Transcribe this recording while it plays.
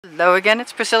Hello again,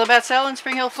 it's Priscilla Batzell in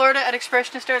Spring Hill, Florida at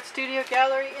Expressionist Art Studio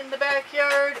Gallery in the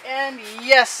backyard. And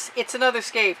yes, it's another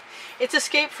scape. It's a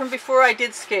scape from before I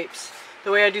did scapes, the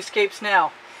way I do scapes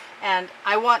now. And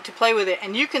I want to play with it.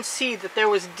 And you can see that there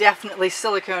was definitely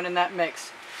silicone in that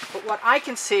mix. But what I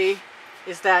can see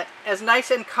is that as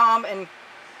nice and calm and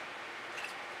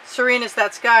serene as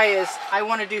that sky is, I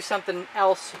want to do something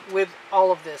else with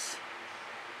all of this.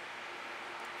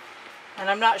 And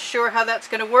I'm not sure how that's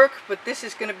going to work, but this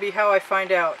is going to be how I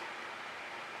find out.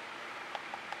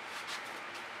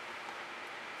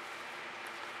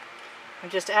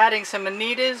 I'm just adding some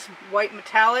Anita's white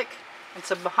metallic and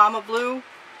some Bahama blue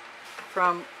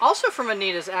also from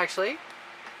Anita's actually.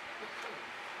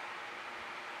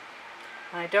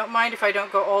 And I don't mind if I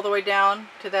don't go all the way down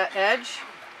to that edge,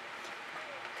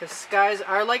 because skies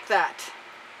are like that.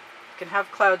 You can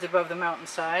have clouds above the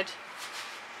mountainside.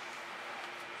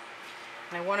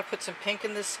 And I want to put some pink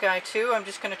in this sky too. I'm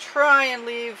just going to try and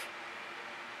leave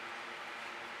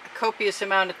a copious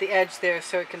amount at the edge there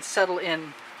so it can settle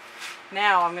in.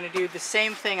 Now I'm going to do the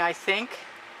same thing, I think.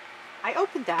 I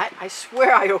opened that. I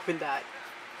swear I opened that.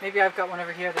 Maybe I've got one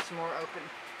over here that's more open.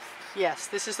 Yes,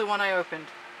 this is the one I opened.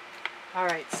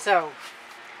 Alright, so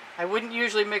I wouldn't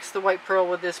usually mix the white pearl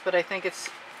with this, but I think it's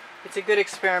a good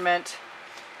experiment.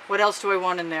 What else do I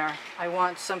want in there? I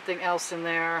want something else in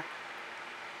there.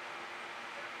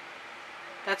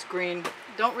 That's green.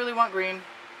 Don't really want green.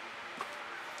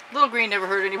 Little green never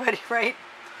hurt anybody, right?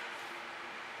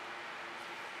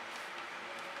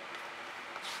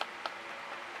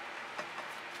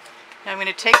 Now I'm going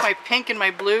to take my pink and my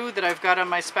blue that I've got on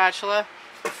my spatula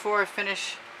before I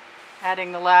finish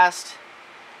adding the last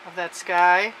of that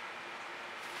sky.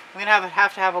 I'm going to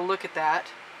have to have a look at that.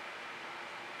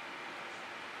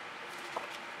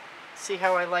 See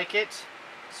how I like it,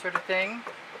 sort of thing.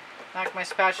 Knock my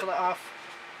spatula off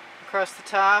across the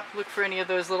top. Look for any of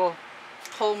those little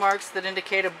hole marks that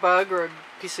indicate a bug or a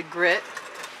piece of grit.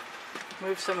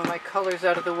 Move some of my colors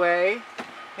out of the way.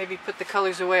 Maybe put the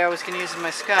colors away I was going to use in my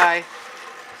sky.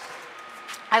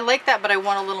 I like that, but I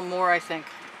want a little more, I think.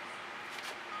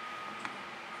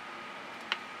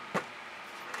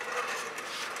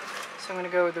 So I'm going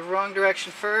to go with the wrong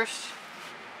direction first.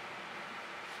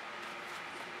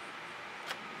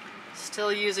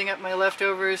 Still using up my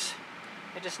leftovers.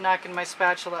 I'm just knocking my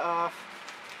spatula off.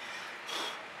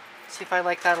 See if I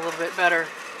like that a little bit better.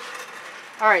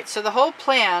 Alright, so the whole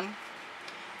plan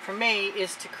for me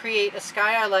is to create a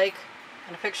sky I like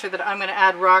and a picture that I'm going to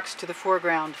add rocks to the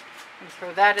foreground. I'm going to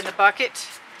throw that in the bucket.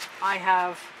 I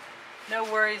have no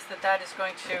worries that that is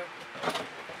going to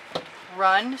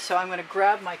run, so I'm going to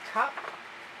grab my cup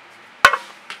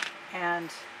and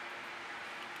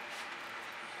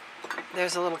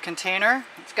there's a little container.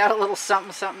 It's got a little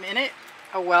something something in it.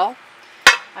 Oh well.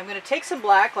 I'm going to take some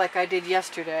black like I did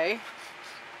yesterday.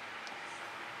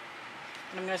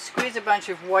 And I'm going to squeeze a bunch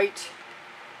of white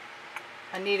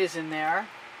Anita's in there.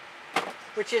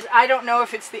 Which is, I don't know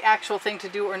if it's the actual thing to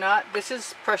do or not. This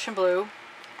is Prussian blue.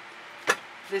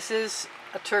 This is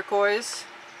a turquoise.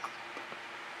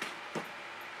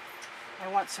 I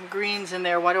want some greens in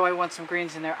there. Why do I want some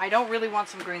greens in there? I don't really want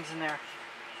some greens in there.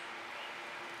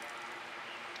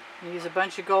 Use a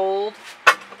bunch of gold,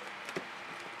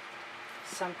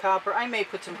 some copper. I may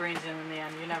put some greens in the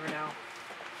end, you never know.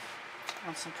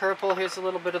 And some purple. Here's a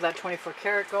little bit of that 24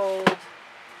 karat gold.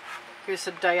 Here's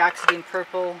some dioxazine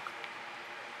purple.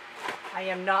 I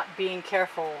am not being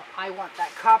careful. I want that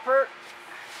copper.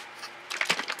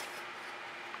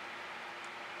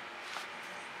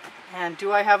 And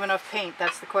do I have enough paint?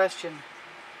 That's the question.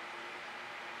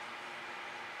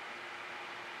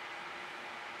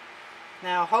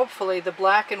 Now hopefully the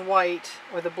black and white,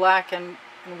 or the black and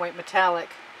white metallic,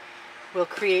 will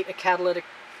create a catalytic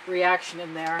reaction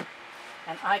in there,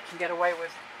 and I can get away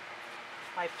with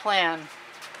my plan.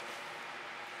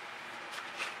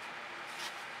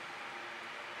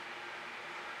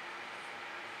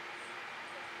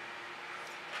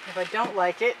 If I don't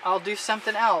like it, I'll do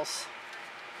something else.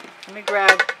 Let me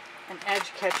grab an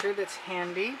edge catcher that's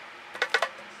handy.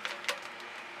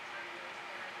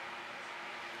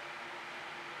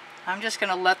 I'm just going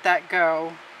to let that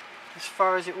go as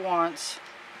far as it wants.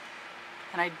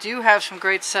 And I do have some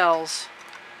great cells.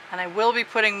 And I will be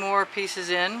putting more pieces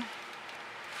in.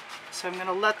 So I'm going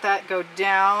to let that go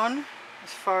down as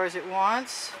far as it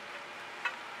wants.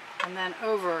 And then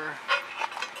over.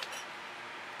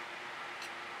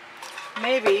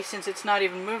 Maybe, since it's not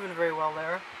even moving very well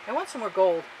there, I want some more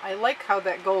gold. I like how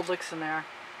that gold looks in there.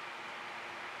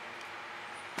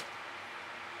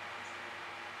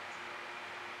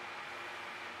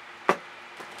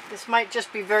 This might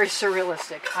just be very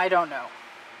surrealistic. I don't know.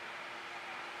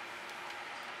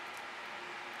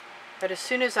 But as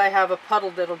soon as I have a puddle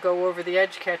that'll go over the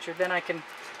edge catcher, then I can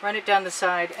run it down the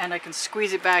side and I can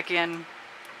squeeze it back in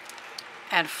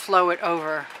and flow it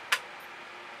over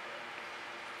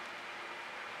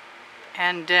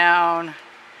and down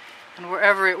and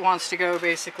wherever it wants to go,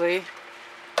 basically.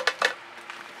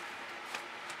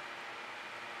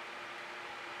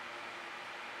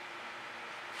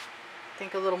 I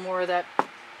think a little more of that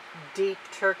deep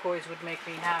turquoise would make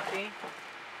me happy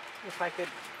if I could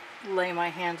lay my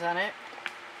hands on it.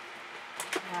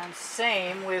 And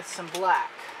same with some black.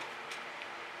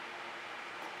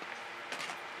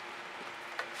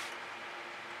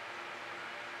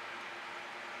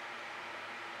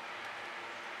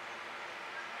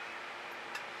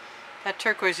 That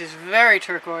turquoise is very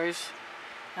turquoise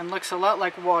and looks a lot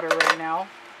like water right now.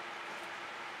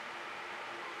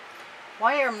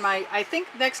 Why are I think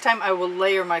next time I will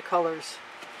layer my colors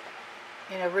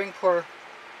in a ring pour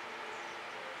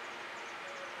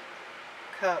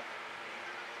cup.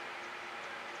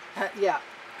 Yeah,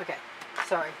 okay,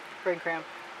 sorry, brain cramp.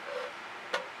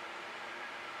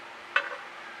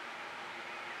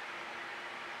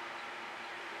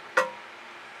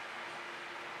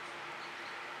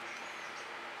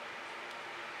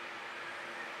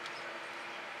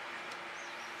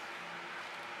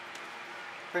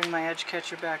 Bring my edge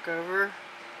catcher back over.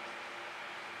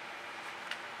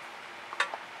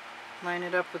 Line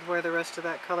it up with where the rest of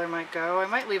that color might go. I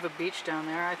might leave a beach down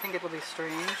there. I think it'll be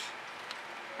strange.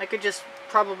 I could just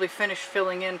probably finish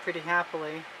filling in pretty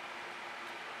happily.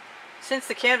 Since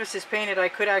the canvas is painted, I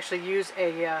could actually use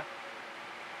a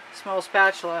small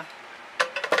spatula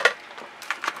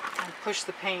and push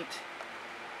the paint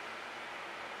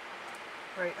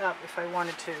right up if I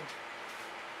wanted to.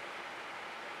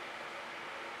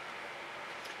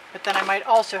 But then I might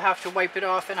also have to wipe it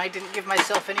off, and I didn't give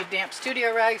myself any damp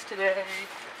studio rags today.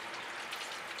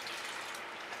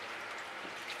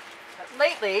 But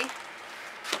lately,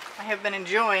 I have been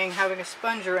enjoying having a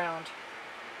sponge around.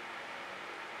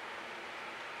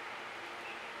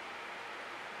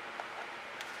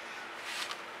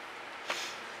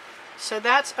 So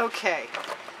that's okay.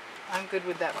 I'm good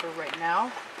with that for right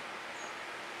now.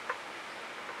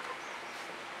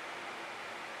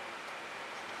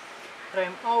 But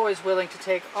I'm always willing to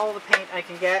take all the paint I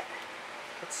can get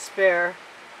that's spare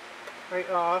right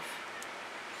off.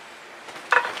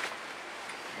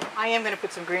 I am going to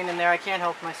put some green in there. I can't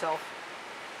help myself.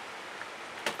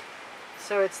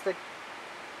 So it's the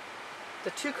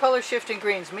two color shifting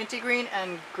greens, minty green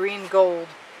and green gold.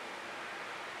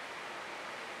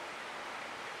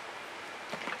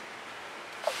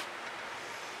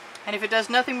 And if it does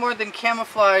nothing more than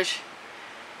camouflage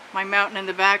my mountain in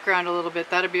the background a little bit,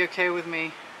 that'd be okay with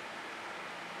me.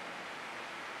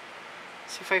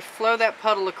 So if I flow that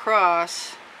puddle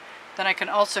across, then I can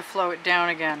also flow it down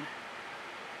again.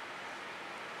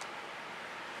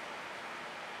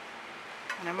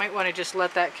 And I might want to just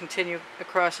let that continue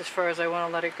across as far as I want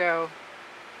to let it go.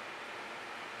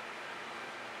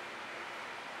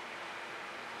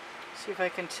 See if I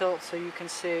can tilt so you can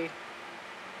see.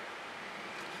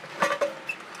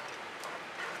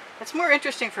 It's more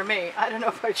interesting for me. I don't know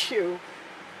about you.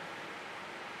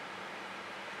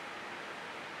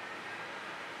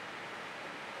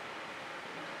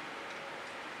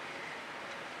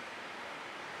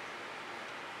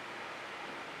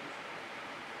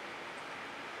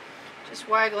 Just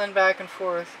waggling back and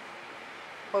forth,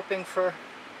 hoping for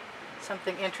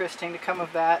something interesting to come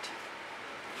of that.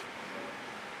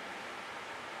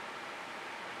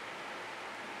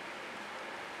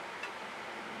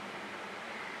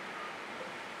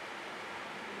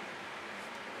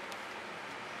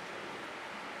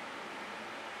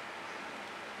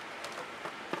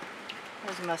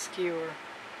 There's my skewer.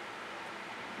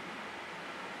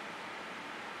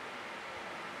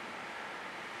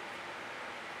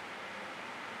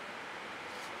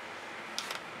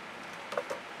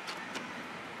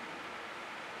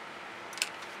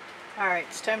 Alright,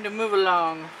 it's time to move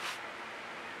along.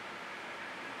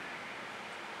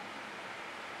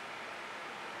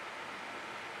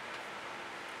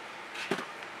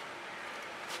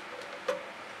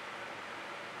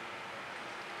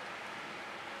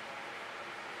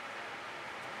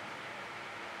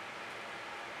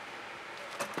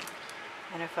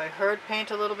 And if I herd paint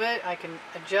a little bit, I can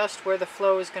adjust where the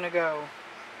flow is going to go.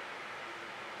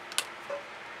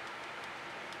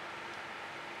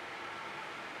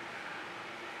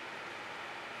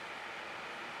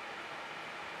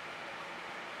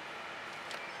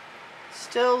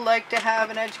 Still like to have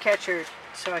an edge catcher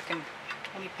so I can,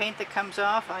 any paint that comes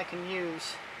off I can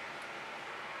use.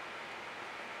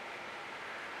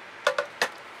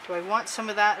 Do I want some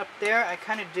of that up there? I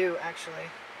kind of do, actually.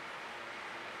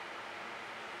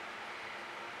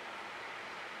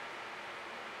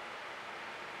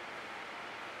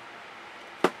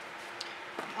 I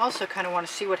also kind of want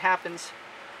to see what happens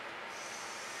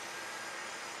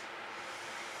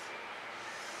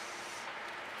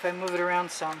if I move it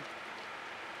around some.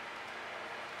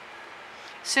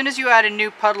 As soon as you add a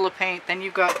new puddle of paint, then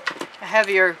you've got a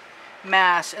heavier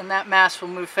mass, and that mass will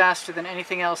move faster than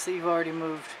anything else that you've already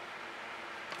moved.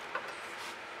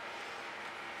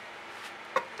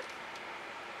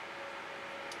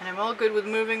 And I'm all good with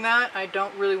moving that. I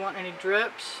don't really want any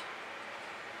drips.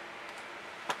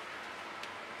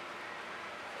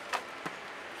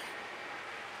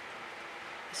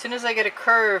 As soon as I get a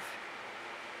curve,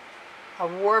 a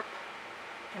warp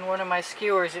in one of my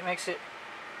skewers, it makes it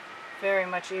very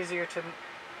much easier to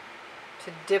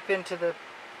dip into the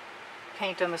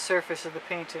paint on the surface of the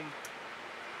painting.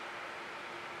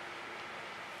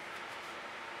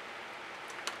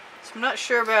 So I'm not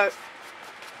sure about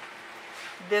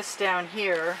this down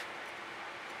here,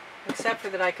 except for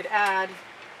that I could add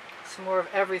some more of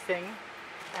everything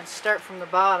and start from the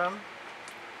bottom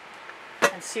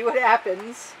and see what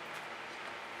happens.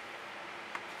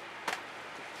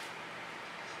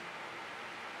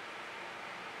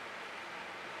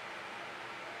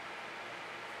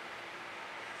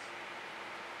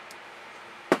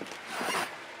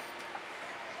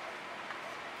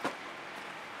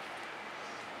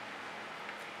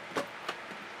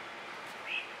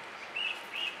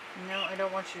 No, I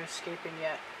don't want you escaping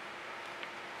yet.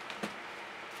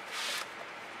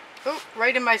 Oh,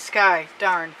 right in my sky.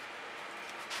 Darn.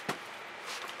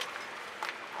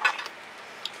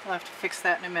 I'll have to fix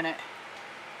that in a minute.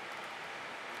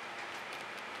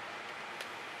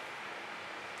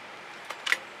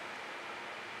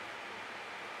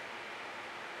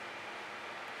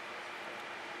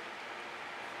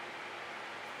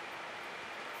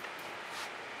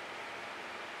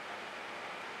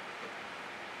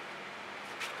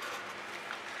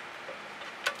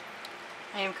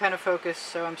 I am kind of focused,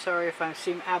 so I'm sorry if I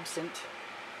seem absent.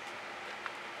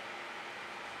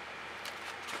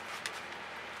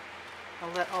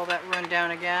 I'll let all that run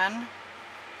down again.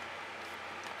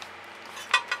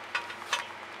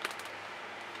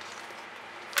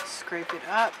 Scrape it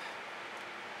up.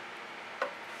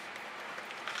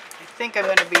 I think I'm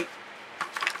going to be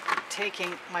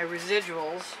taking my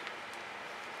residuals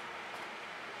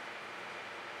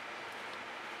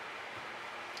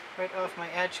right off my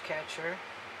edge catcher.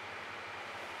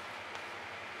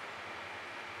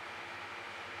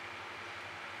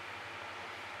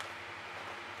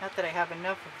 Not that I have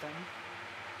enough of them.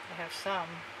 I have some.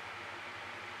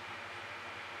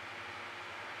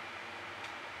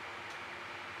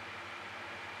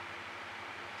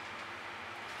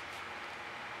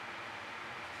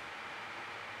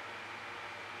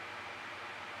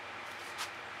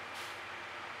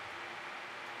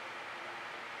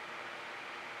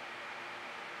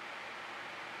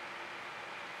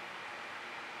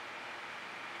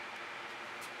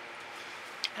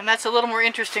 And that's a little more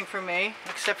interesting for me,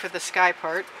 except for the sky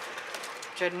part,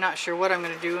 which I'm not sure what I'm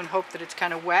going to do, and hope that it's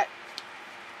kind of wet.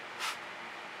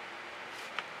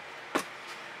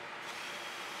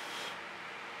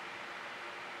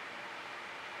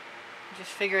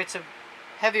 Just figure it's a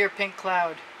heavier pink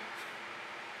cloud.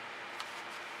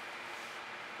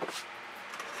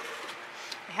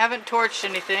 I haven't torched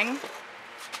anything.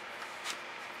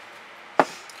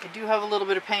 I do have a little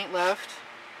bit of paint left.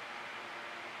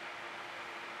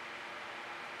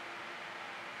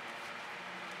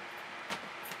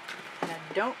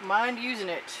 Don't mind using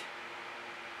it.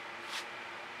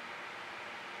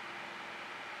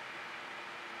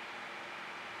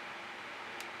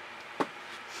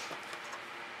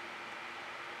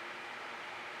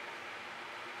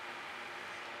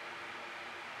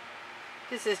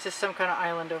 This is just some kind of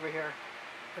island over here,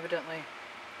 evidently.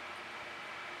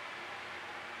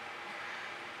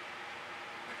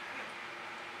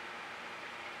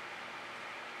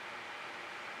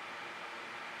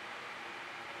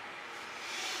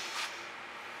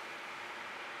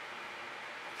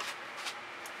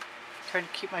 Trying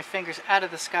to keep my fingers out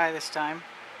of the sky this time.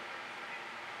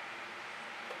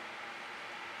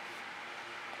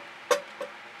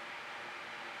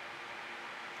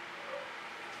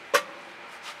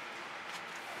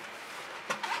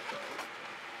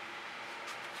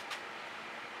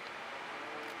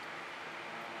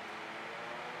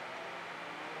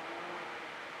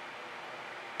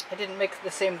 I didn't make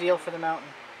the same deal for the mountain.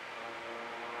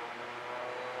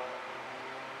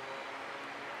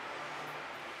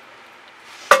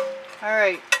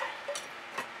 Alright,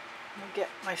 get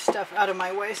my stuff out of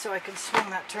my way so I can swing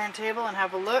that turntable and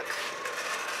have a look.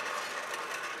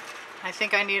 I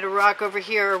think I need a rock over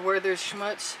here where there's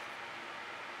schmutz.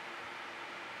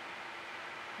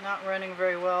 Not running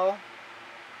very well.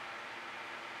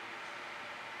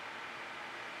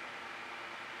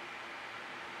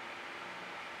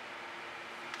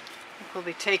 I think we'll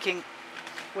be taking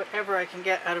whatever I can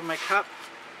get out of my cup.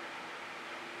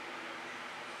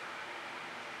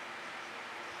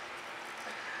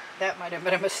 That might have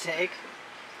been a mistake.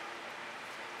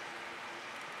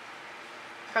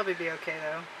 Probably be okay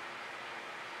though.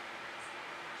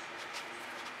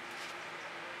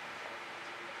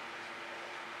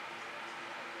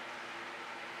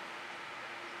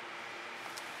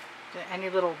 Any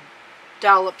little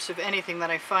dollops of anything that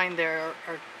I find there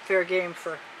are fair game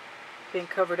for being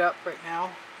covered up right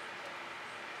now.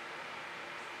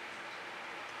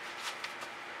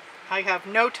 I have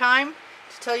no time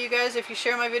to tell you guys, if you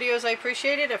share my videos, I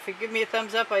appreciate it. If you give me a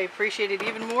thumbs up, I appreciate it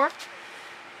even more.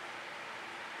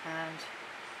 And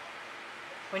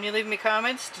when you leave me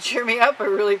comments to cheer me up, I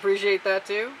really appreciate that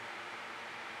too.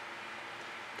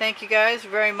 Thank you guys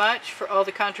very much for all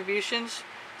the contributions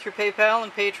through PayPal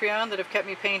and Patreon that have kept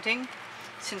me painting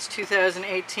since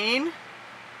 2018.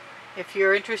 If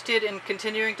you're interested in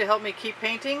continuing to help me keep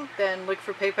painting, then look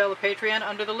for PayPal or Patreon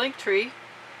under the link tree.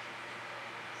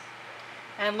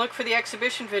 And look for the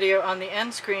exhibition video on the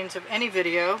end screens of any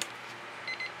video,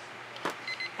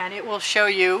 and it will show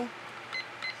you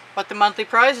what the monthly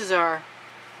prizes are.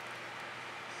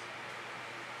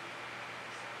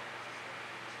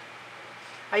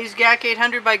 I use GAC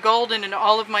 800 by Golden in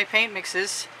all of my paint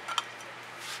mixes,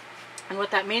 and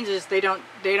what that means is they don't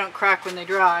crack when they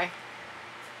dry.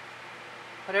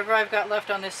 Whatever I've got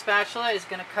left on this spatula is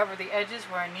going to cover the edges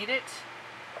where I need it.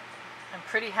 I'm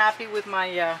pretty happy with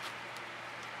my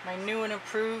my new and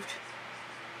improved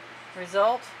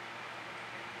result,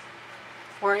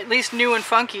 or at least new and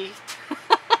funky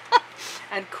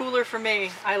and cooler for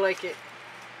me. I like it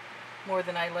more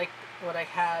than I liked what I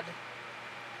had.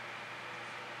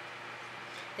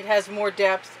 It has more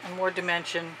depth and more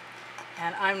dimension,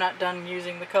 and I'm not done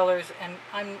using the colors, and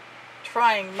I'm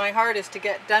trying my hardest to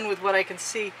get done with what I can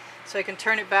see so I can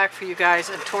turn it back for you guys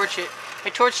and torch it. I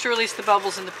torched to release the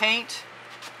bubbles in the paint.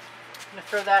 I'm going to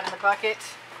throw that in the bucket.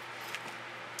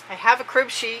 I have a crib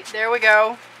sheet. There we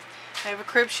go. I have a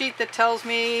crib sheet that tells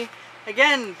me,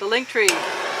 again, the link tree.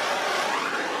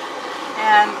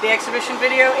 And the exhibition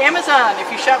video, Amazon.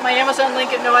 If you shop my Amazon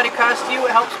link at no added cost to you,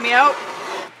 it helps me out.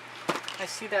 I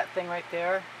see that thing right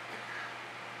there.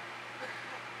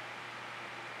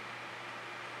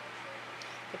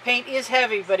 The paint is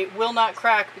heavy, but it will not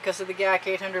crack because of the GAC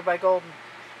 800 by Golden.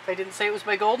 If I didn't say it was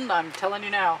by Golden, I'm telling you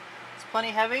now. It's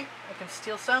plenty heavy. I can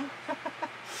steal some.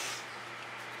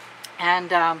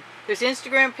 And there's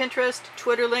Instagram, Pinterest,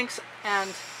 Twitter links, and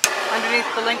underneath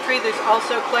the link tree there's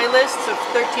also playlists of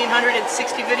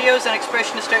 1,360 videos on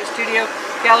Expressionist Art Studio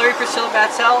Gallery Priscilla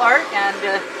Batzell art,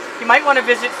 and you might want to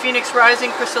visit Phoenix Rising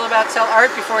Priscilla Batzell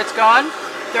art before it's gone.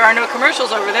 There are no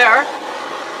commercials over there.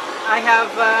 I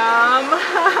have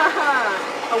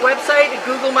a website,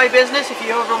 Google My Business. If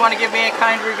you ever want to give me a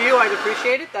kind review, I'd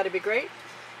appreciate it. That'd be great.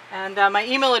 And my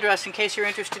email address in case you're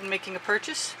interested in making a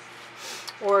purchase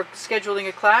or scheduling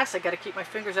a class. I got to keep my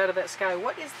fingers out of that sky.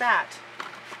 What is that?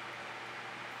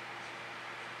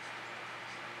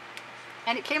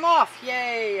 And it came off.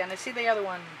 Yay! And I see the other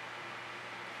one.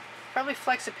 Probably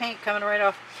flecks of paint coming right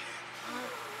off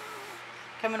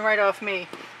me.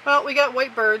 Well, we got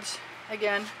white birds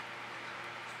again.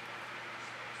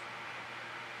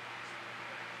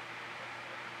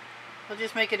 We'll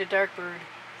just make it a dark bird.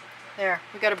 There,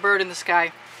 we got a bird in the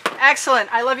sky. Excellent.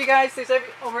 I love you guys. There's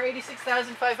over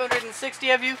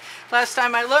 86,560 of you last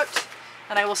time I looked.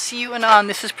 And I will see you anon.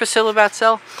 This is Priscilla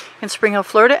Batzell in Spring Hill,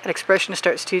 Florida at Expressionist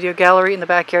Art Studio Gallery in the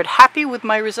backyard. Happy with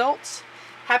my results.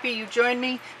 Happy you joined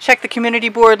me. Check the community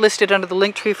board listed under the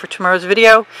link tree for tomorrow's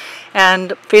video.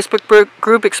 And Facebook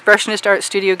group Expressionist Art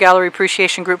Studio Gallery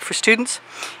Appreciation Group for students.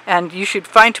 And you should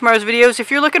find tomorrow's videos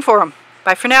if you're looking for them.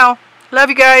 Bye for now. Love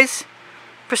you guys.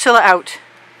 Priscilla out.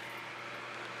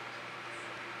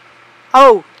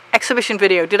 Oh, exhibition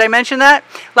video. Did I mention that?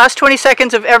 Last 20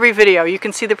 seconds of every video. You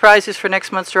can see the prizes for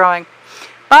next month's drawing.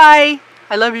 Bye.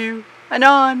 I love you.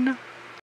 Anon.